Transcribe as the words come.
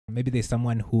Maybe there's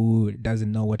someone who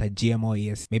doesn't know what a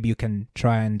GMO is. Maybe you can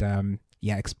try and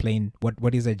explain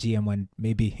what is a GMO, and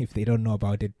maybe if they don't know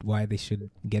about it, why they should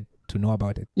get to know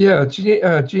about it. Yeah,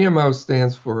 GMO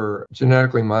stands for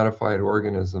genetically modified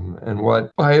organism. And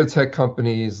what biotech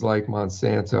companies like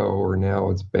Monsanto, or now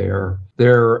it's Bayer,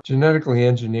 they're genetically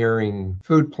engineering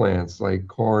food plants like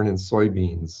corn and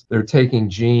soybeans. They're taking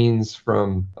genes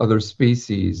from other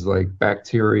species like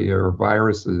bacteria or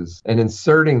viruses and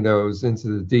inserting those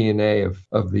into the DNA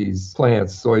of these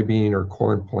plants, soybean or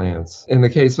corn plants. In the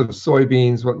case of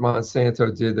soybeans, what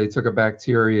Monsanto did, they took a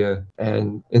bacteria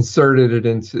and inserted it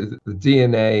into the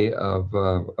DNA of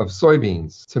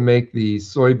soybeans to make the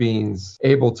soybeans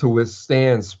able to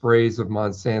withstand sprays of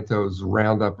Monsanto's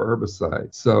Roundup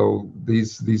herbicide. So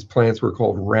these plants were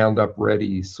called Roundup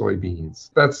Ready soybeans.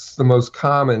 That's the most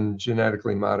common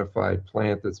genetically modified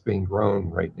plant that's being grown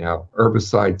right now,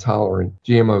 herbicide tolerant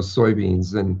GMO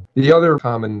soybeans. And the other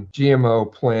common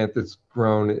GMO plant that's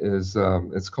grown is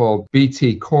it's called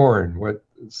BT corn. What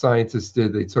scientists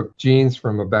did, they took genes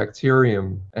from a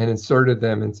bacterium and inserted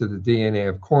them into the DNA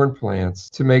of corn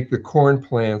plants to make the corn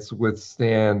plants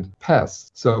withstand pests.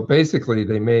 So basically,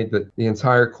 they made the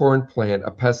entire corn plant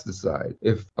a pesticide.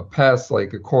 If a pest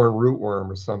like a corn rootworm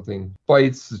or something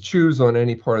bites, chews on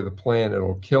any part of the plant,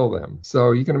 it'll kill them.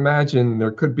 So you can imagine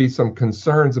there could be some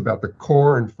concerns about the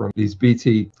corn from these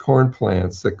BT corn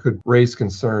plants that could raise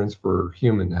concerns for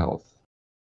human health.